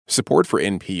Support for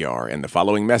NPR and the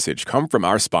following message come from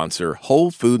our sponsor,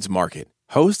 Whole Foods Market.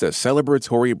 Host a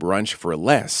celebratory brunch for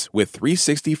less with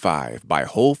 365 by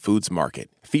Whole Foods Market,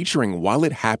 featuring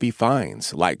wallet-happy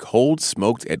finds like cold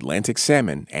smoked Atlantic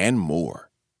salmon and more.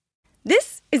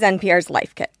 This is NPR's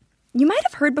Life Kit. You might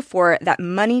have heard before that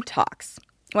money talks.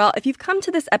 Well, if you've come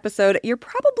to this episode, you're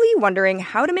probably wondering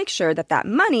how to make sure that that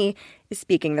money is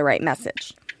speaking the right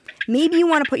message. Maybe you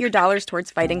want to put your dollars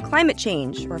towards fighting climate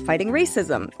change or fighting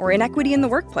racism or inequity in the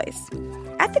workplace.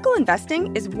 Ethical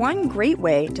investing is one great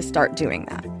way to start doing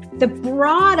that. The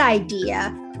broad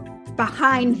idea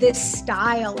behind this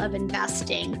style of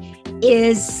investing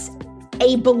is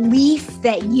a belief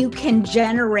that you can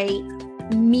generate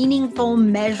meaningful,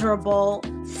 measurable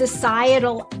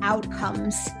societal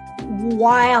outcomes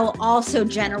while also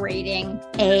generating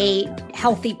a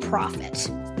healthy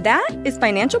profit. That is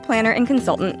financial planner and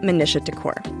consultant Manisha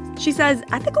Thakor. She says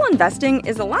ethical investing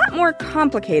is a lot more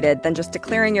complicated than just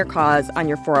declaring your cause on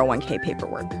your 401k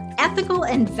paperwork. Ethical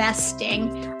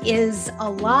investing is a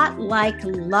lot like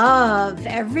love.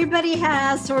 Everybody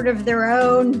has sort of their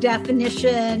own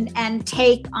definition and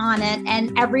take on it,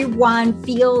 and everyone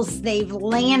feels they've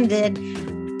landed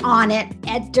on it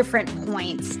at different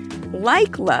points.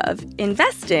 Like love,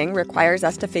 investing requires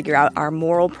us to figure out our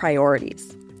moral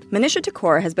priorities. Manisha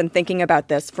Thakor has been thinking about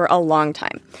this for a long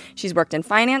time. She's worked in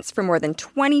finance for more than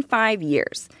 25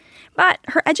 years. But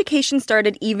her education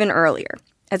started even earlier.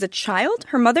 As a child,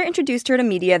 her mother introduced her to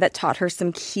media that taught her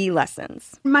some key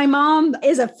lessons. My mom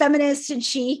is a feminist, and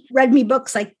she read me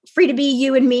books like Free to Be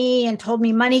You and Me and told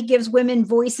me money gives women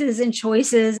voices and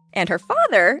choices. And her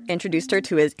father introduced her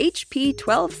to his HP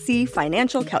 12C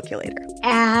financial calculator.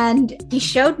 And he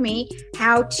showed me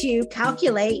how to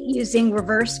calculate using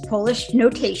reverse Polish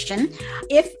notation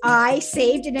if I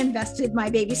saved and invested my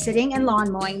babysitting and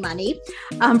lawn mowing money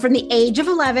from the age of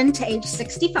 11 to age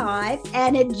 65,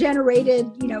 and it generated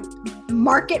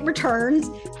market returns,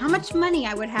 how much money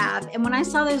I would have. And when I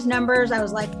saw those numbers, I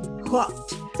was like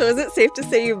hooked. So is it safe to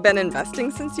say you've been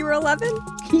investing since you were 11?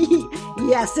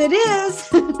 Yes, it is.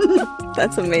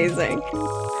 That's amazing.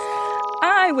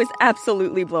 I was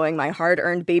absolutely blowing my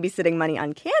hard-earned babysitting money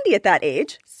on candy at that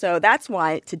age. So that's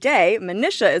why today,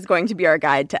 Manisha is going to be our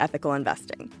guide to ethical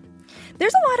investing.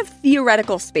 There's a lot of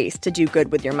theoretical space to do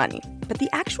good with your money, but the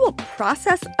actual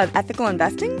process of ethical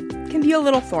investing can be a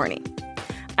little thorny.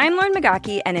 I'm Lauren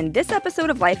Magaki, and in this episode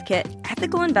of Life Kit,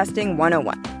 Ethical Investing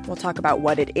 101, we'll talk about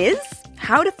what it is,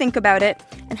 how to think about it,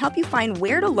 and help you find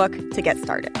where to look to get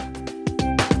started.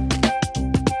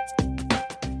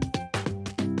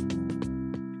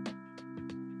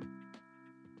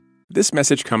 This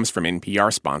message comes from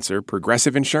NPR sponsor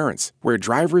Progressive Insurance, where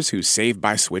drivers who save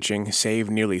by switching save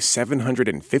nearly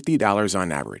 $750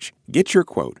 on average. Get your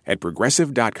quote at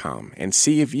Progressive.com and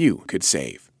see if you could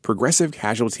save. Progressive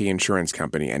Casualty Insurance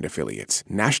Company and Affiliates.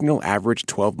 National average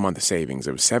 12-month savings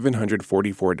of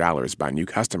 $744 by new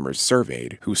customers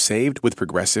surveyed who saved with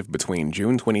Progressive between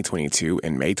June 2022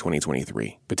 and May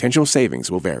 2023. Potential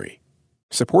savings will vary.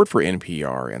 Support for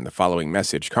NPR and the following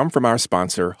message come from our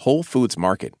sponsor, Whole Foods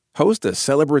Market. Host a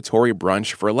celebratory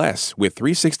brunch for less with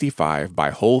 365 by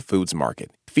Whole Foods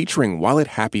Market, featuring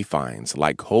wallet-happy finds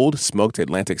like cold smoked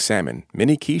Atlantic salmon,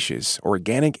 mini quiches,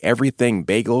 organic everything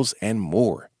bagels, and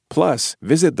more. Plus,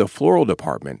 visit the floral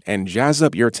department and jazz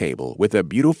up your table with a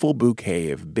beautiful bouquet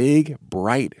of big,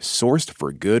 bright,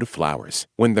 sourced-for-good flowers.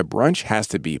 When the brunch has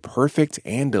to be perfect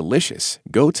and delicious,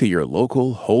 go to your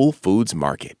local Whole Foods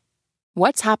Market.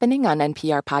 What's happening on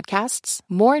NPR podcasts?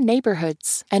 More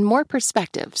neighborhoods and more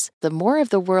perspectives. The more of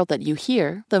the world that you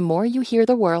hear, the more you hear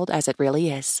the world as it really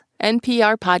is.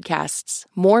 NPR podcasts.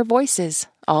 More voices,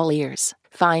 all ears.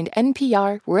 Find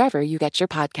NPR wherever you get your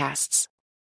podcasts.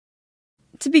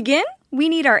 To begin, we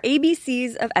need our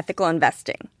ABCs of ethical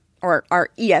investing, or our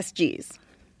ESGs.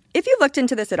 If you've looked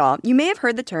into this at all, you may have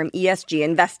heard the term ESG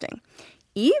investing.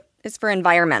 E is for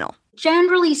environmental.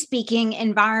 Generally speaking,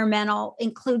 environmental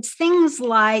includes things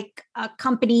like a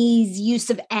company's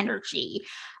use of energy,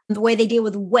 the way they deal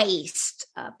with waste,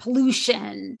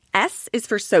 pollution. S is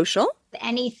for social.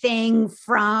 Anything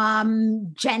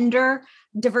from gender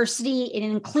diversity and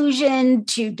inclusion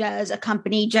to does a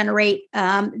company generate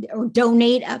or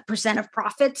donate a percent of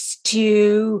profits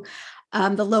to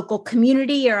the local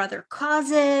community or other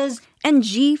causes. And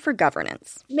G for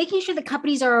governance. Making sure that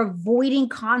companies are avoiding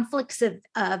conflicts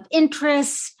of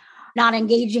interest, not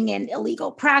engaging in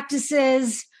illegal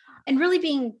practices, and really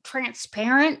being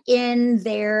transparent in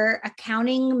their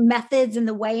accounting methods and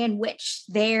the way in which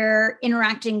they're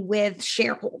interacting with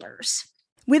shareholders.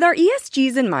 With our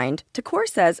ESGs in mind, Thakor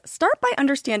says start by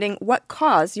understanding what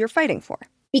cause you're fighting for.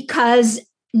 Because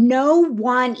no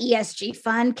one ESG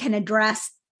fund can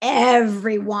address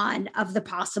every one of the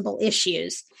possible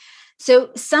issues.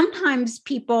 So sometimes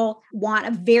people want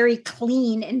a very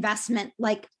clean investment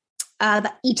like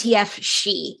the ETF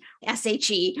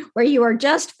SHE, where you are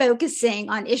just focusing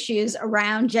on issues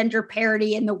around gender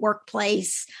parity in the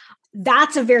workplace.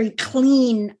 That's a very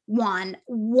clean one.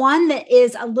 One that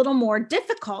is a little more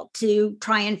difficult to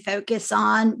try and focus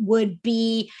on would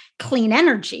be clean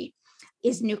energy.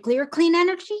 Is nuclear clean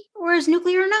energy or is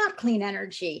nuclear not clean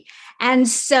energy? And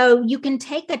so you can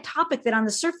take a topic that on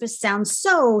the surface sounds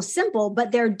so simple,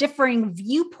 but there are differing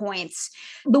viewpoints.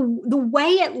 The way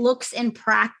it looks in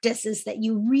practice is that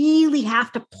you really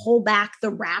have to pull back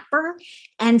the wrapper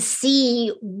and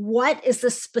see what is the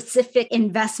specific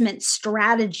investment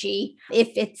strategy if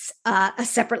it's a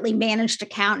separately managed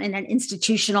account and an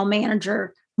institutional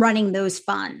manager running those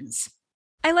funds.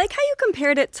 I like how you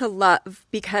compared it to love,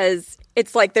 because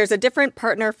it's like there's a different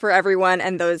partner for everyone,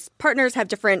 and those partners have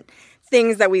different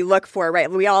things that we look for,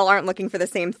 right? We all aren't looking for the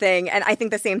same thing. And I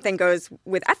think the same thing goes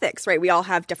with ethics, right? We all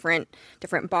have different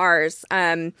bars.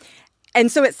 And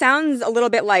so it sounds a little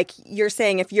bit like you're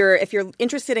saying if you're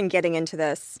interested in getting into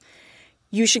this,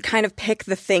 you should kind of pick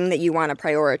the thing that you want to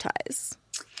prioritize.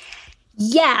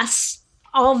 Yes.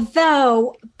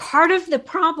 Although part of the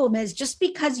problem is just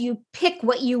because you pick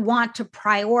what you want to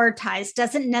prioritize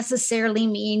doesn't necessarily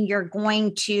mean you're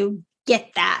going to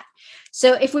get that.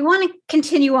 So if we want to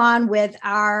continue on with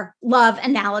our love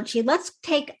analogy, let's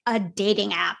take a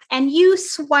dating app and you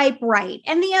swipe right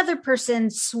and the other person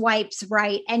swipes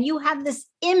right. And you have this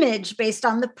image based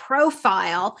on the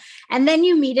profile, and then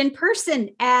you meet in person,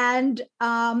 and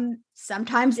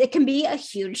sometimes it can be a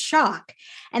huge shock.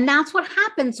 And that's what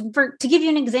happens. To give you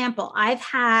an example, I've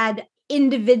had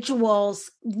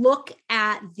individuals look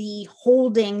at the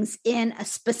holdings in a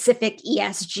specific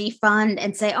ESG fund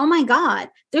and say, oh my God,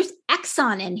 there's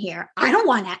Exxon in here. I don't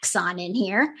want Exxon in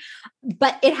here.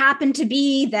 But it happened to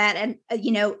be that,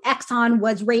 Exxon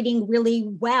was rating really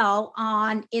well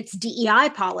on its DEI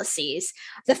policies.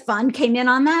 The fund came in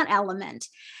on that element.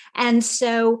 And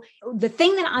so the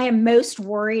thing that I am most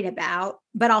worried about,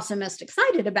 but also most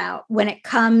excited about when it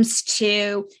comes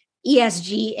to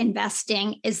ESG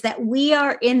investing, is that we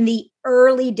are in the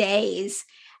early days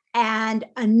and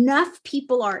enough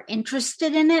people are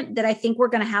interested in it that I think we're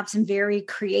going to have some very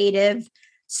creative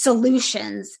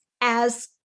solutions as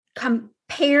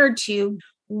compared to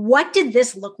what did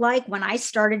this look like when I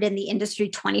started in the industry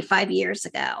 25 years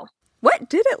ago? What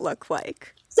did it look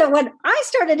like? So when I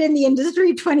started in the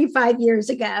industry 25 years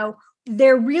ago,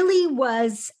 there really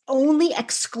was only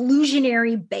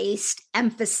exclusionary-based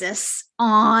emphasis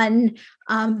on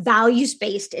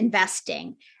values-based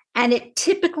investing. And it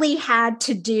typically had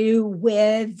to do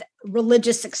with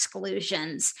religious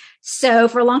exclusions. So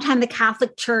for a long time, the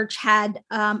Catholic Church had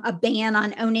a ban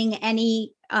on owning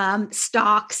any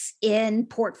stocks in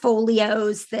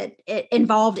portfolios that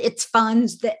involved its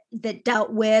funds that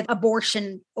dealt with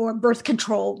abortion or birth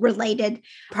control related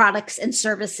products and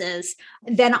services.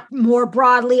 Then more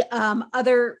broadly,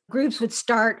 other groups would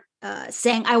start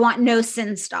saying, I want no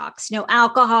sin stocks, no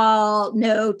alcohol,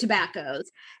 no tobaccos.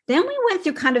 Then we went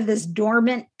through kind of this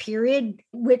dormant period,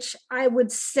 which I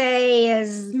would say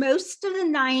is most of the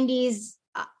 90s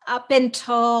up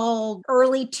until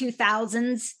early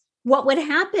 2000s. What would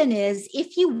happen is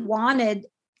if you wanted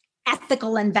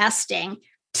ethical investing,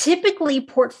 typically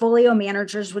portfolio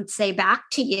managers would say back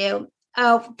to you,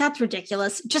 oh, that's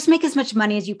ridiculous. Just make as much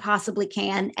money as you possibly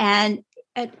can and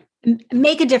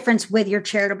make a difference with your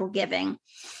charitable giving.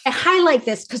 I highlight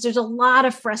this because there's a lot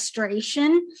of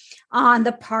frustration on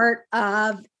the part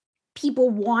of people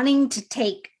wanting to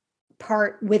take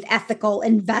part with ethical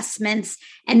investments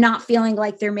and not feeling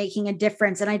like they're making a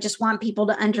difference. And I just want people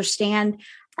to understand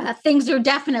things are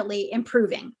definitely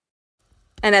improving.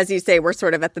 And as you say, we're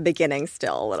sort of at the beginning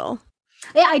still a little.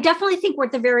 Yeah, I definitely think we're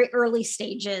at the very early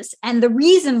stages. And the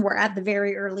reason we're at the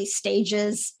very early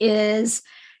stages is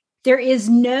there is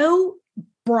no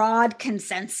broad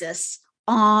consensus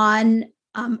on,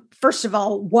 first of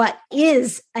all, what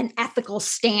is an ethical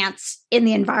stance in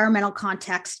the environmental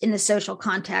context, in the social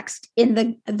context,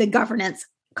 in the governance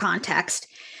context.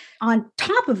 On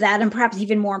top of that, and perhaps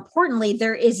even more importantly,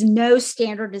 there is no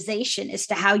standardization as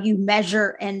to how you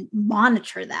measure and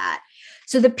monitor that.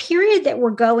 So the period that we're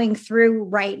going through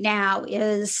right now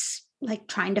is like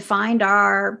trying to find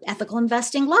our ethical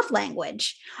investing love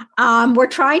language. We're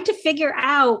trying to figure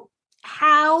out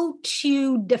how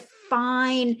to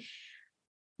define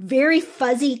very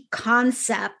fuzzy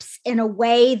concepts in a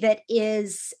way that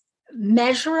is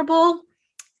measurable,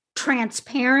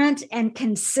 transparent, and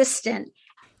consistent.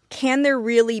 can there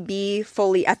really be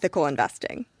fully ethical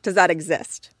investing? Does that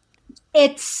exist?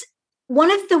 It's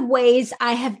one of the ways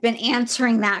I have been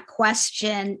answering that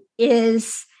question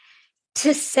is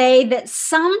to say that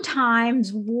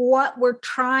sometimes what we're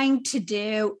trying to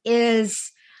do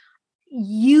is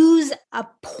use a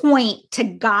point to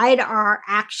guide our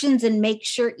actions and make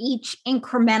sure each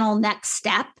incremental next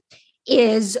step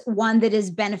is one that is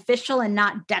beneficial and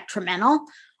not detrimental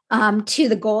to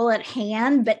the goal at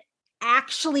hand. But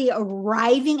actually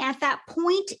arriving at that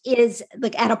point is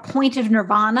like at a point of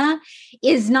nirvana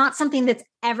is not something that's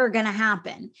ever going to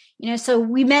happen. So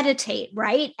we meditate,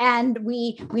 right? And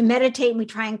we meditate and we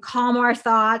try and calm our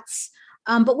thoughts.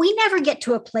 But we never get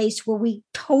to a place where we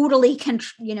totally can,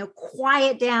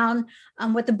 quiet down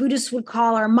what the Buddhists would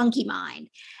call our monkey mind.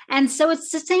 And so it's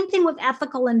the same thing with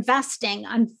ethical investing,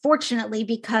 unfortunately,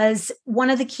 because one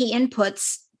of the key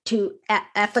inputs to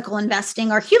ethical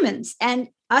investing are humans, and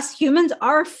us humans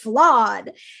are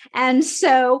flawed. And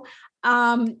so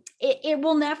it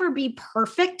will never be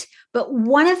perfect. But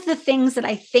one of the things that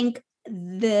I think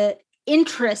the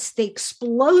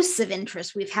explosive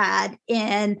interest we've had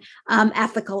in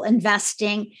ethical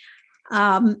investing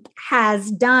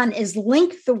has done is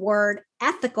link the word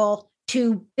ethical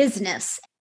to business.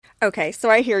 Okay, so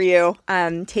I hear you.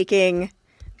 Taking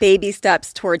baby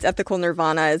steps towards ethical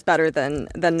nirvana is better than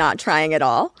not trying at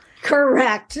all.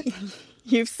 Correct.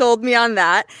 You've sold me on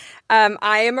that.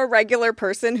 I am a regular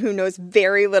person who knows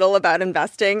very little about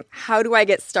investing. How do I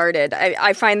get started?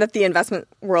 I find that the investment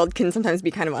world can sometimes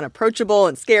be kind of unapproachable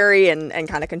and scary and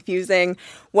kind of confusing.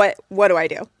 What do I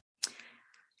do?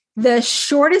 The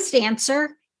shortest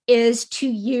answer is to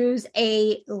use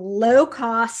a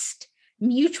low-cost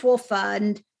mutual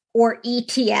fund or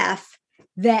ETF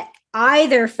that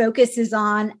either focuses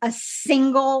on a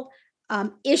single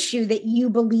issue that you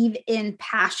believe in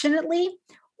passionately,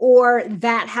 or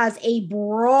that has a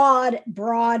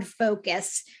broad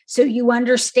focus. So you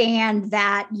understand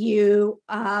that you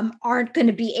aren't going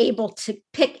to be able to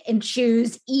pick and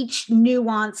choose each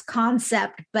nuanced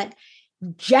concept, but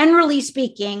generally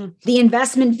speaking, the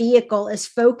investment vehicle is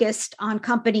focused on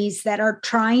companies that are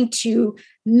trying to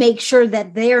make sure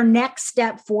that their next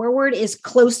step forward is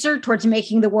closer towards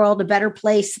making the world a better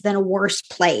place than a worse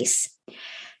place.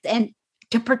 And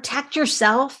to protect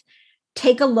yourself,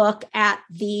 take a look at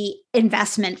the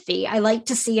investment fee. I like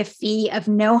to see a fee of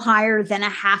no higher than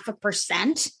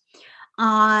 0.5%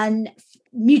 on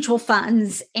mutual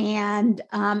funds and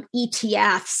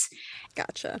ETFs.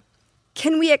 Gotcha.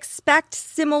 Can we expect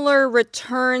similar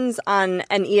returns on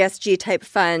an ESG type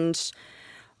fund?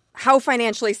 How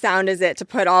financially sound is it to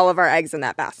put all of our eggs in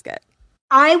that basket?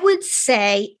 I would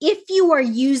say if you are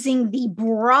using the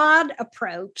broad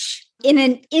approach in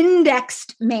an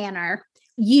indexed manner,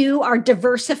 you are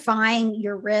diversifying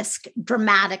your risk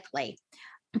dramatically.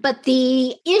 But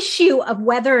the issue of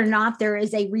whether or not there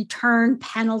is a return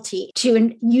penalty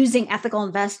to using ethical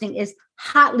investing is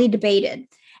hotly debated.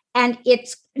 And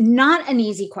it's not an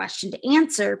easy question to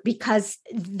answer because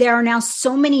there are now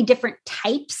so many different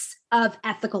types of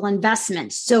ethical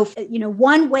investments. So,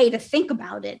 one way to think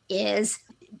about it is,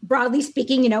 broadly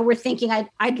speaking, we're thinking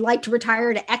I'd like to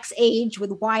retire at X age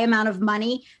with Y amount of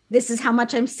money. This is how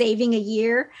much I'm saving a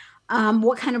year.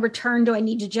 What kind of return do I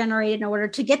need to generate in order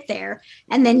to get there?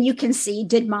 And then you can see,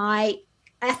 did my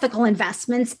ethical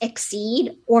investments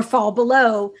exceed or fall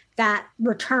below that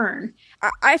return?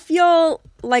 I feel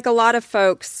like a lot of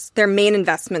folks, their main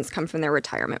investments come from their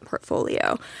retirement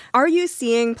portfolio. Are you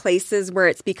seeing places where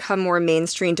it's become more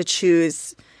mainstream to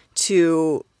choose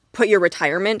to put your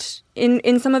retirement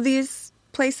in some of these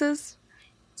places?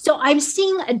 So I'm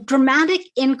seeing a dramatic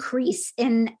increase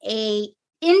in a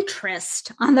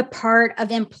interest on the part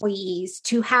of employees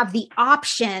to have the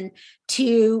option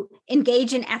to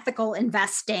engage in ethical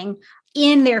investing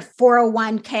in their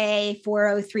 401k,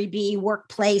 403b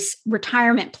workplace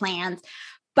retirement plans.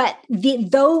 But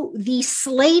though the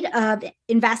slate of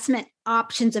investment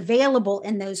options available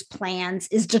in those plans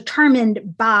is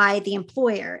determined by the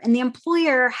employer, and the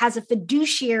employer has a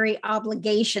fiduciary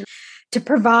obligation to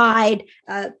provide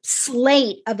a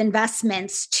slate of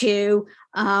investments to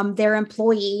their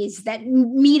employees that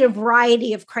meet a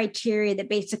variety of criteria that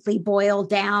basically boil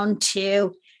down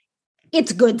to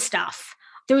it's good stuff.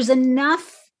 There's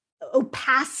enough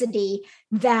opacity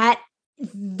that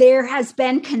there has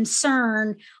been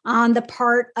concern on the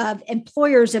part of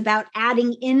employers about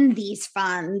adding in these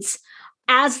funds.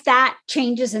 As that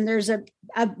changes, and there's a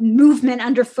movement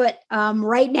underfoot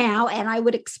right now, and I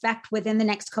would expect within the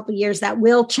next couple of years that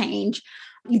will change,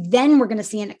 then we're going to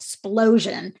see an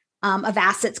explosion of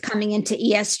assets coming into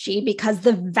ESG, because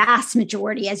the vast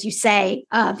majority, as you say,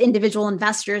 of individual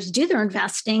investors do their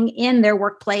investing in their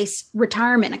workplace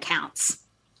retirement accounts.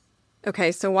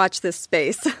 Okay, so watch this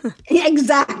space.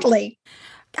 Exactly.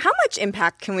 How much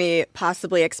impact can we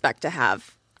possibly expect to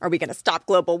have? Are we going to stop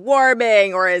global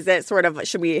warming, or is it sort of,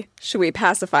 should we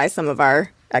pacify some of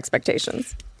our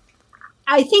expectations?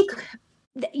 I think,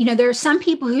 there are some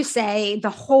people who say the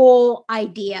whole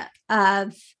idea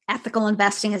of ethical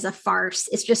investing is a farce.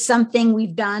 It's just something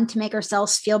we've done to make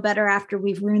ourselves feel better after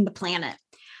we've ruined the planet.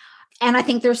 And I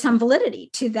think there's some validity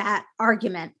to that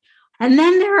argument. And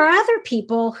then there are other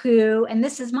people who, and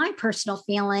this is my personal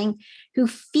feeling, who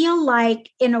feel like,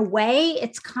 in a way,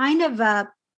 it's kind of a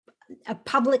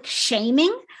public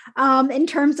shaming in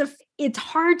terms of, it's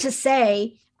hard to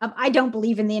say, I don't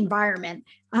believe in the environment.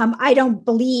 I don't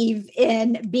believe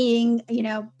in being,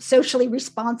 socially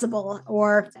responsible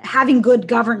or having good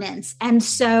governance. And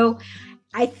so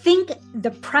I think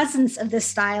the presence of this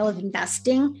style of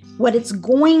investing, what it's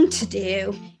going to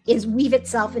do is weave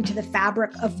itself into the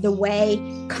fabric of the way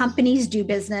companies do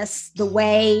business, the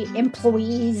way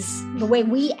employees, the way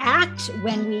we act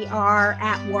when we are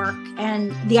at work,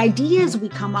 and the ideas we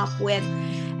come up with.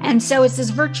 And so it's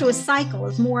this virtuous cycle.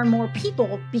 As more and more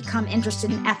people become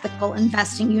interested in ethical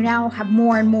investing, you now have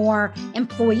more and more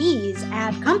employees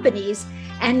at companies,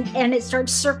 and it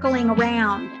starts circling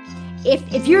around.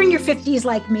 If you're in your 50s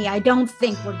like me, I don't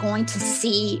think we're going to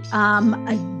see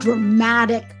a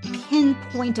dramatic,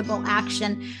 pinpointable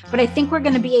action. But I think we're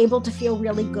going to be able to feel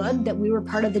really good that we were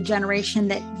part of the generation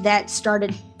that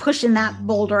started pushing that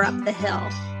boulder up the hill.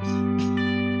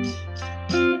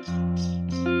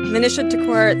 Manisha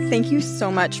Thakor, thank you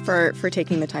so much for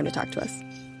taking the time to talk to us.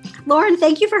 Lauren,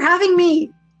 thank you for having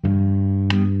me.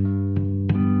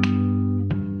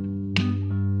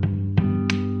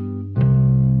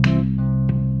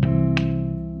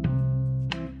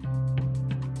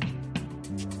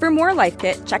 For more Life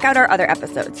Kit, check out our other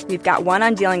episodes. We've got one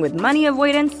on dealing with money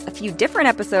avoidance, a few different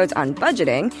episodes on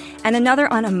budgeting, and another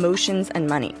on emotions and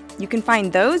money. You can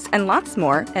find those and lots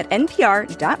more at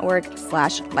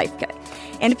npr.org/lifekit.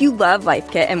 And if you love Life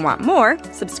Kit and want more,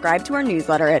 subscribe to our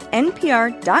newsletter at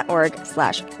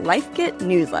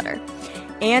npr.org/lifekitnewsletter.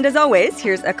 And as always,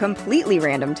 here's a completely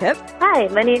random tip. Hi,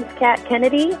 my name's Kat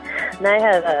Kennedy, and I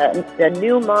have a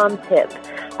new mom tip.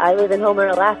 I live in Homer,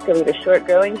 Alaska. We have a short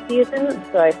growing season,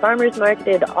 so I farmers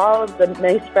marketed all of the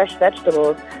nice fresh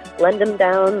vegetables, blend them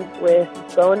down with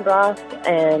bone broth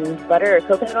and butter or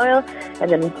coconut oil,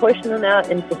 and then portion them out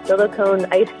into silicone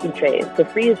ice cube trays to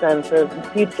freeze them for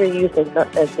future use as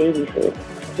baby food.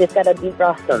 Just gotta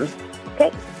defrost them.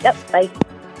 Okay, yep, bye.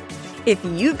 If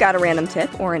you've got a random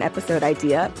tip or an episode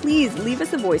idea, please leave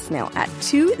us a voicemail at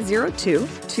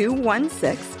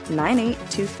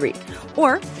 202-216-9823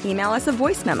 or email us a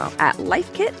voice memo at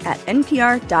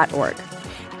lifekit@npr.org.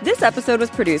 This episode was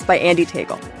produced by Andy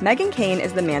Tagle. Megan Kane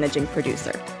is the managing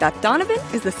producer. Beth Donovan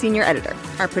is the senior editor.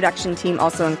 Our production team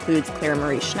also includes Claire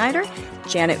Marie Schneider,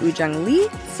 Janet Ujung Lee,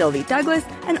 Sylvie Douglas,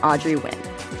 and Audrey Wynn.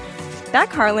 Beck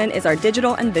Harlan is our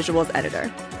digital and visuals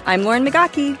editor. I'm Lauren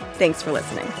Migaki. Thanks for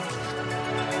listening.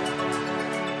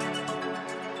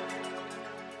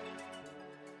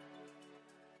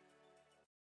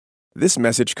 This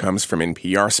message comes from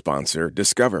NPR sponsor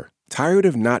Discover. Tired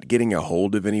of not getting a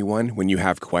hold of anyone when you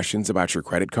have questions about your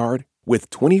credit card? With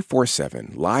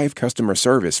 24/7 live customer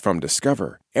service from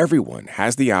Discover, everyone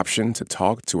has the option to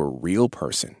talk to a real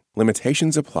person.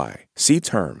 Limitations apply. See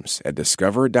terms at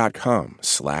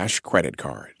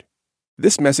discover.com/creditcard.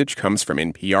 This message comes from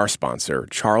NPR sponsor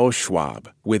Charles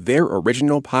Schwab with their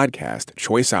original podcast,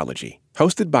 Choiceology.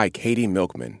 Hosted by Katie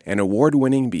Milkman, an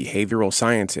award-winning behavioral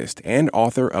scientist and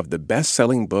author of the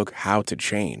best-selling book How to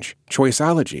Change.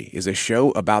 Choiceology is a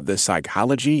show about the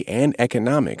psychology and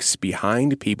economics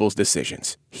behind people's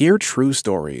decisions. Hear true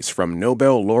stories from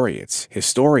Nobel laureates,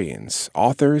 historians,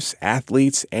 authors,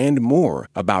 athletes, and more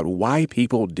about why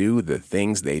people do the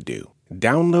things they do.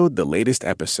 Download the latest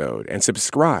episode and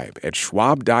subscribe at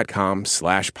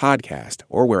schwab.com/podcast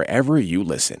or wherever you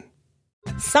listen.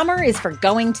 Summer is for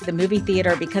going to the movie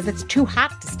theater because it's too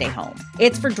hot to stay home.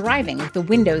 It's for driving with the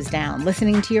windows down,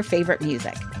 listening to your favorite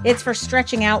music. It's for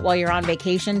stretching out while you're on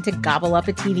vacation to gobble up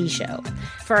a TV show.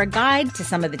 For a guide to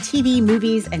some of the TV,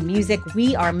 movies, and music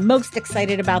we are most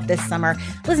excited about this summer,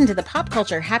 listen to the Pop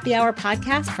Culture Happy Hour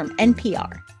podcast from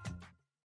NPR.